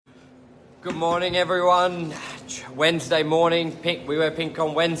Good morning, everyone. Wednesday morning, pink. We wear pink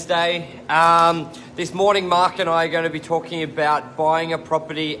on Wednesday. This morning, Mark and I are going to be talking about buying a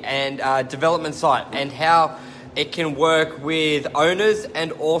property and development site and how it can work with owners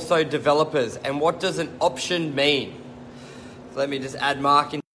and also developers. And what does an option mean? So let me just add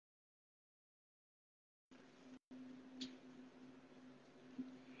Mark in.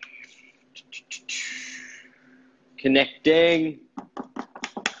 Connecting.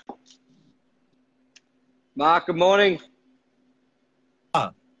 Mark, good morning.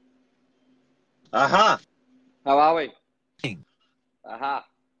 Aha. How are we? Aha.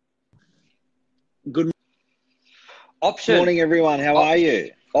 Good Option. morning, everyone. How are you?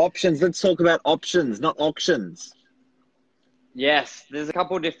 Options. Let's talk about options, not auctions. Yes, there's a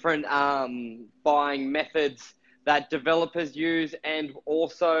couple of different buying methods that developers use, and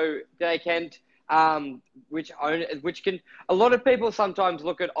also they can, which can. A lot of people sometimes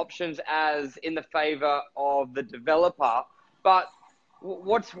look at options as in the favor of the developer, but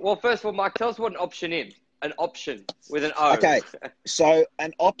first of all, Mike, tell us what an option is. An option with an O. Okay, so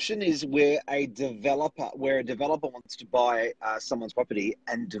an option is where a developer wants to buy someone's property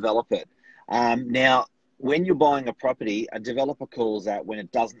and develop it. Now, when you're buying a property, a developer calls out when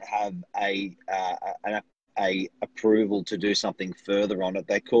it doesn't have a approval to do something further on it.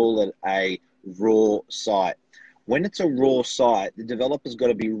 They call it a raw site. When it's a raw site, the developer's got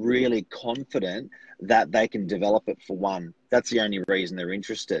to be really confident that they can develop it for one. That's the only reason they're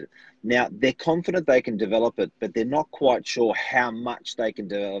interested. Now, they're confident they can develop it, but they're not quite sure how much they can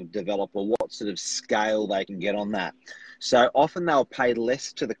develop or what sort of scale they can get on that. So often they'll pay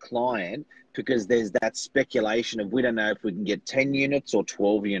less to the client because there's that speculation of we don't know if we can get 10 units or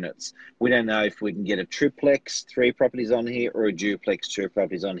 12 units. We don't know if we can get a triplex, 3 properties on here, or a duplex, 2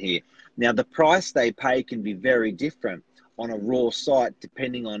 properties on here. Now, the price they pay can be very different on a raw site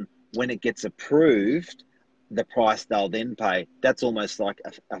depending on when it gets approved, the price they'll then pay. That's almost like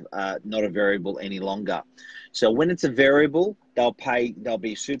not a variable any longer. So when it's a variable, they'll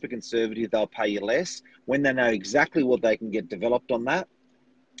be super conservative, they'll pay you less. When they know exactly what they can get developed on that,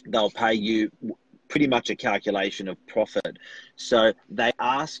 they'll pay you pretty much a calculation of profit. So they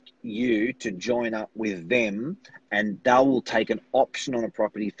ask you to join up with them, and they will take an option on a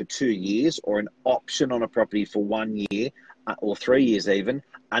property for 2 years or an option on a property for 1 year or 3 years even,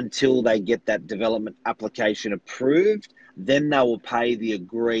 until they get that development application approved. Then they will pay the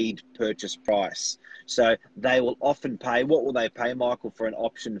agreed purchase price. So they will often pay, what will they pay, Michael, for an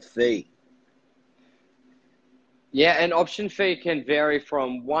option fee? Yeah, an option fee can vary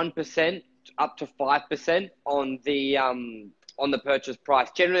from 1% up to 5% on the purchase price,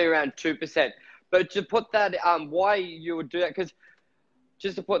 generally around 2%. But to put that, why you would do that, because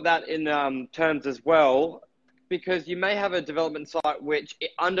just to put that in terms as well, because you may have a development site which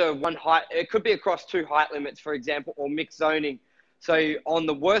under one height, it could be across 2 height limits, for example, or mixed zoning. So on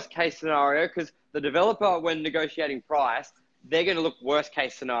the worst case scenario, because the developer, when negotiating price, they're going to look worst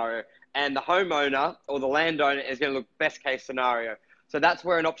case scenario, and the homeowner or the landowner is going to look best case scenario. So that's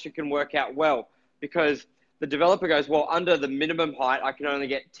where an option can work out well, because the developer goes, well, under the minimum height, I can only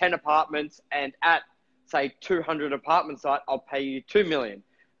get 10 apartments, and at, say, 200 apartment site, I'll pay you 2 million.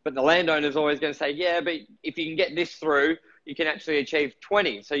 But the landowner is always going to say, yeah, but if you can get this through, you can actually achieve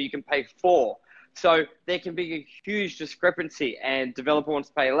 20, so you can pay 4. So there can be a huge discrepancy, and developer wants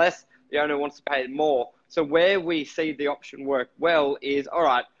to pay less, the owner wants to pay more. So where we see the option work well is, all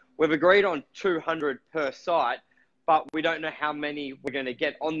right, we've agreed on 200 per site, but we don't know how many we're going to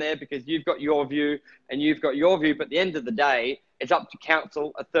get on there because you've got your view and you've got your view. But at the end of the day, it's up to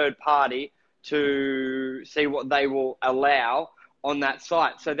council, a third party, to see what they will allow on that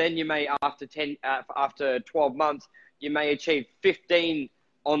site. So then you may, after 12 months, you may achieve 15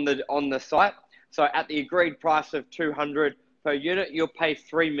 on the site. So at the agreed price of 200 per unit, you'll pay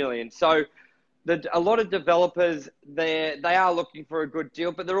 3 million. So a lot of developers, they are looking for a good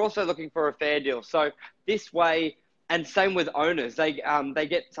deal, but they're also looking for a fair deal. So this way, and same with owners, they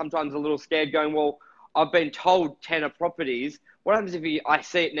get sometimes a little scared, going, well, I've been told 10 properties. What happens if I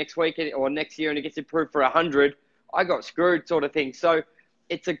see it next week or next year and it gets approved for 100? I got screwed, sort of thing. So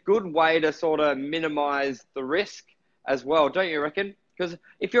it's a good way to sort of minimize the risk as well, don't you reckon? Because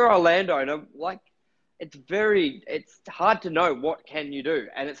if you're a landowner, like, it's hard to know what can you do,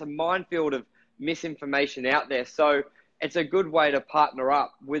 and it's a minefield of misinformation out there. So it's a good way to partner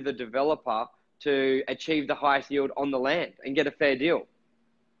up with a developer to achieve the highest yield on the land and get a fair deal.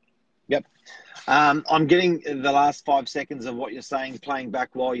 Yep. I'm getting the last 5 seconds of what you're saying playing back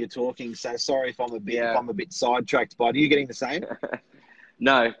while you're talking. So sorry if I'm a bit sidetracked. But are you getting the same?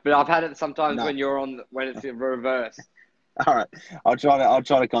 No, but I've had it sometimes No. when it's in reverse. All right. I'll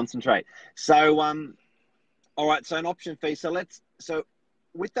try to concentrate. So, all right. So an option fee. So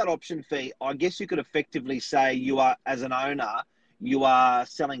with that option fee, I guess you could effectively say you are, as an owner, you are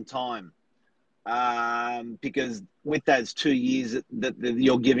selling time. Because with those 2 years that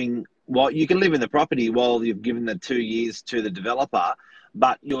you're giving, well, you can live in the property while you've given the 2 years to the developer,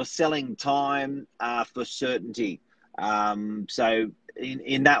 but you're selling time for certainty. So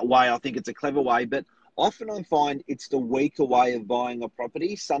in that way, I think it's a clever way, but often I find it's the weaker way of buying a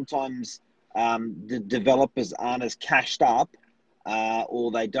property. Sometimes the developers aren't as cashed up,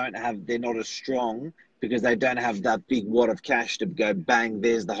 or they're not as strong because they don't have that big wad of cash to go bang,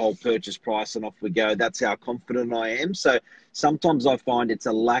 there's the whole purchase price and off we go. That's how confident I am. So sometimes I find it's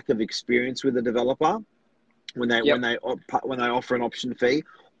a lack of experience with the developer when they Yep. when they offer an option fee,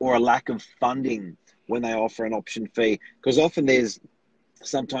 or a lack of funding when they offer an option fee. Because often there's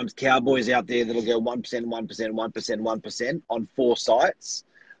sometimes cowboys out there that'll go 1%, 1%, 1%, 1% on 4 sites.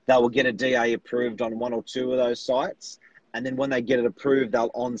 They will get a DA approved on 1 or 2 of those sites. And then when they get it approved,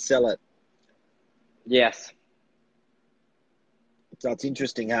 they'll on-sell it. Yes. So it's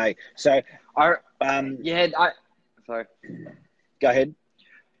interesting, hey? So, I um, yeah. Sorry. go ahead.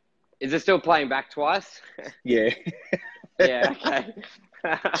 Is it still playing back twice? Yeah. Yeah. Okay.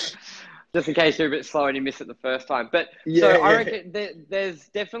 Just in case you're a bit slow and you miss it the first time. But Yeah, so I yeah. reckon there's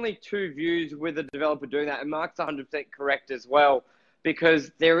definitely two views with the developer doing that, and Mark's 100% correct as well,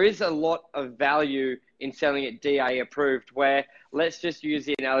 because there is a lot of value in selling it DA approved. Where let's just use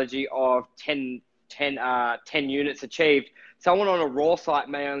the analogy of 10 units achieved. Someone on a raw site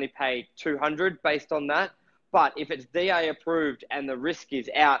may only pay 200 based on that, but if it's DA approved and the risk is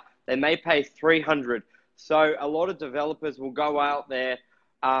out, they may pay 300. So a lot of developers will go out there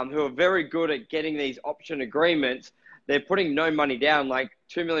who are very good at getting these option agreements. They're putting no money down. Like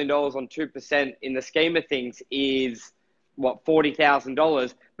 $2 million on 2% in the scheme of things is what,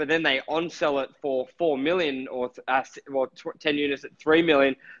 $40,000, but then they on-sell it for 4 million or 10 units at 3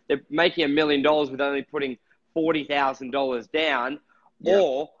 million. They're making $1 million with only putting $40,000 down. Yeah.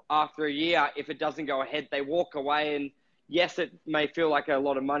 Or after a year, if it doesn't go ahead, they walk away, and yes, it may feel like a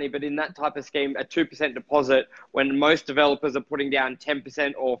lot of money, but in that type of scheme, a 2% deposit, when most developers are putting down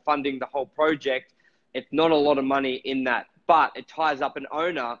 10% or funding the whole project, it's not a lot of money in that, but it ties up an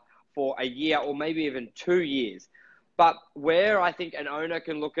owner for a year or maybe even 2 years. But where I think an owner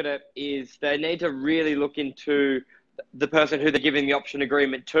can look at it is they need to really look into the person who they're giving the option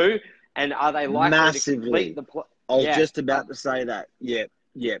agreement to, and are they likely to complete Massively. the I was yeah. just about to say that. Yeah.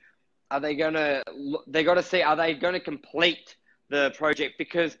 Yeah. Are they they got to see, are they going to complete the project?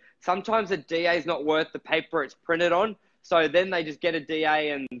 Because sometimes a DA is not worth the paper it's printed on. So then they just get a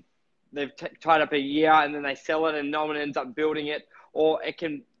DA and they've tied up a year, and then they sell it and no one ends up building it, or it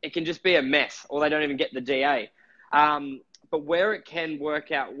can just be a mess, or they don't even get the DA. But where it can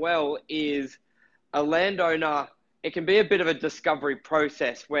work out well is a landowner, it can be a bit of a discovery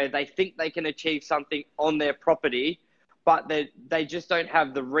process where they think they can achieve something on their property, but they just don't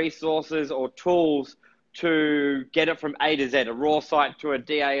have the resources or tools to get it from A to Z, a raw site to a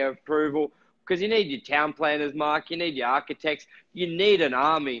DA approval, because you need your town planners, Mark, you need your architects, you need an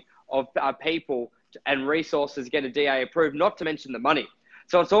army of people and resources to get a DA approved, not to mention the money.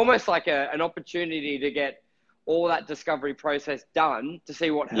 So it's almost like an opportunity to get all that discovery process done to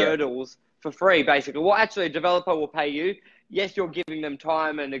see what Yeah. hurdles for free, basically. Well, actually, a developer will pay you. Yes, you're giving them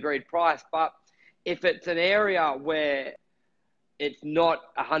time and agreed price, but if it's an area where it's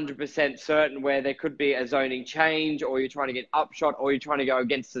not 100% certain, where there could be a zoning change, or you're trying to get upshot, or you're trying to go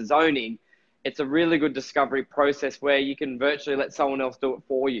against the zoning, it's a really good discovery process where you can virtually let someone else do it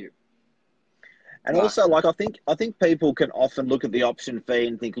for you. And Mark. also, like, I think people can often look at the option fee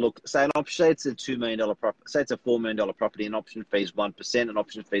and think, look, say it's a $2 million property, say it's a $4 million property, and option fee is 1%, and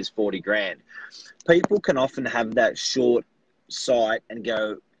option fee is 40 grand. People can often have that short sight and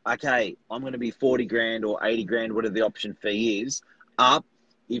go, okay, I'm going to be 40 grand or 80 grand, whatever the option fee is, up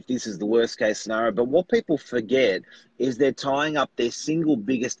if this is the worst case scenario. But what people forget is they're tying up their single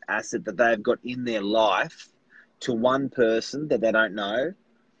biggest asset that they've got in their life to one person that they don't know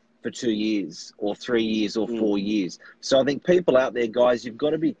for 2 years or 3 years or 4 years. So I think people out there, guys, you've got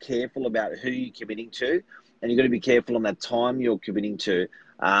to be careful about who you're committing to, and you've got to be careful on that time you're committing to.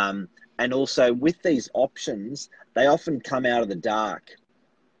 And also with these options, they often come out of the dark.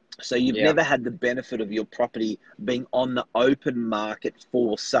 So you've never had the benefit of your property being on the open market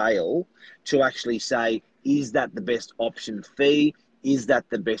for sale to actually say, is that the best option fee? Is that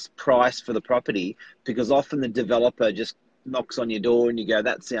the best price for the property? Because often the developer just knocks on your door and you go,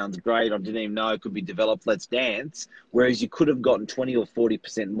 that sounds great. I didn't even know it could be developed. Let's dance. Whereas you could have gotten 20 or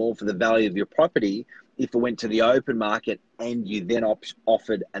 40% more for the value of your property if it went to the open market and you then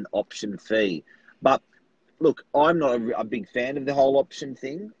offered an option fee. But look, I'm not a big fan of the whole option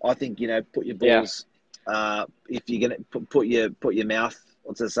thing. I think, put your Yeah. balls, if you're going to put your mouth,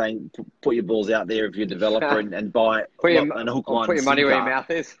 what's the saying, put your balls out there if you're a developer and buy an hook, line, put your money where your mouth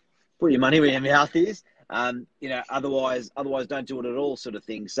is. Put your money where your mouth is. Otherwise don't do it at all, sort of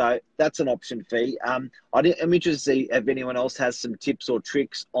thing. So that's an option fee. I'm interested to see if anyone else has some tips or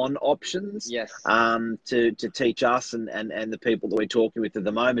tricks on options. Yes. To teach us and the people that we're talking with at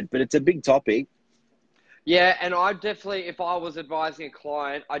the moment. But it's a big topic. Yeah, and I definitely, if I was advising a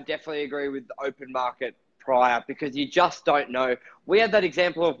client, I definitely agree with the open market prior, because you just don't know. We had that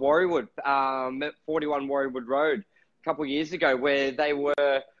example of Warriewood, at 41 Warriewood Road a couple of years ago, where they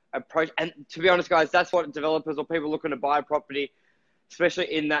were approached. And to be honest, guys, that's what developers or people looking to buy a property,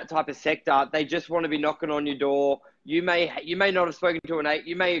 especially in that type of sector, they just want to be knocking on your door. You may not have spoken to an agent.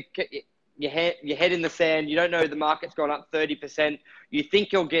 You may your head in the sand. You don't know the market's gone up 30%. You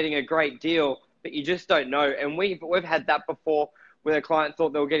think you're getting a great deal, but you just don't know. And we've had that before, where a client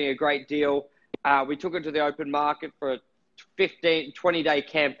thought they were getting a great deal. We took it to the open market for a 20-day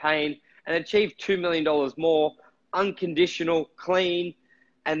campaign and achieved $2 million more, unconditional, clean,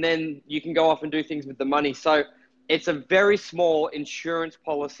 and then you can go off and do things with the money. So it's a very small insurance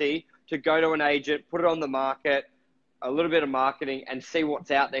policy to go to an agent, put it on the market, a little bit of marketing, and see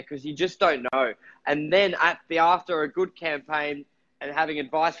what's out there, because you just don't know. And then after a good campaign and having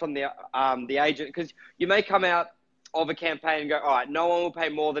advice from the agent, because you may come out of a campaign and go, all right, no one will pay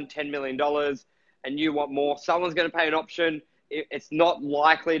more than $10 million, and you want more. Someone's going to pay an option. It's not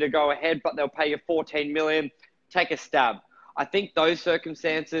likely to go ahead, but they'll pay you $14 million. Take a stab. I think those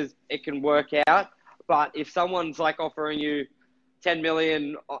circumstances, it can work out. But if someone's like offering you 10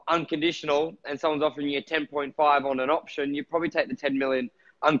 million unconditional and someone's offering you 10.5 on an option, you probably take the 10 million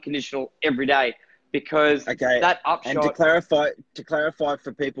unconditional every day, because that upshot. And to clarify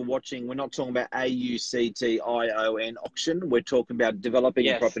for people watching, we're not talking about AUCTION auction. We're talking about developing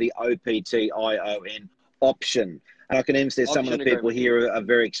a property, OPTION option. And I can even see some of the people here are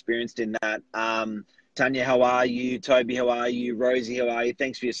very experienced in that. Tanya, how are you? Toby, how are you? Rosie, how are you?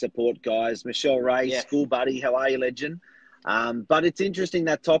 Thanks for your support, guys. Michelle Ray, school buddy, how are you, legend? But it's interesting,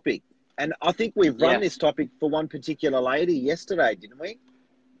 that topic. And I think we've run this topic for one particular lady yesterday, didn't we?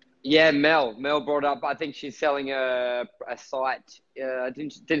 Yeah, Mel. Mel brought up, I think she's selling a site.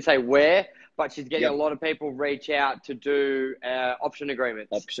 Didn't say where, but she's getting a lot of people reach out to do option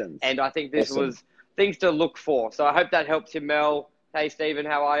agreements. Options. And I think this was things to look for. So I hope that helps you, Mel. Hey, Stephen,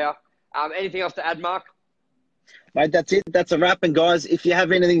 how are you? Anything else to add, Mark? Mate, that's it. That's a wrap. And guys, if you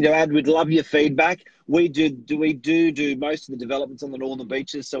have anything to add, we'd love your feedback. We do most of the developments on the Northern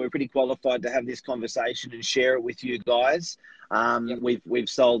Beaches, so we're pretty qualified to have this conversation and share it with you guys. We've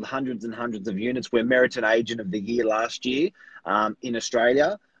sold hundreds and hundreds of units. We're Meriton Agent of the Year last year in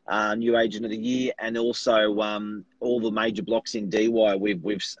Australia, new Agent of the Year, and also all the major blocks in DY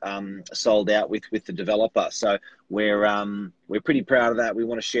we've sold out with the developer. So we're pretty proud of that. We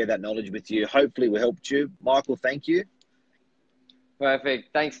want to share that knowledge with you. Hopefully we helped you. Michael, thank you.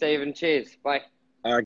 Perfect. Thanks, Stephen. Cheers. Bye.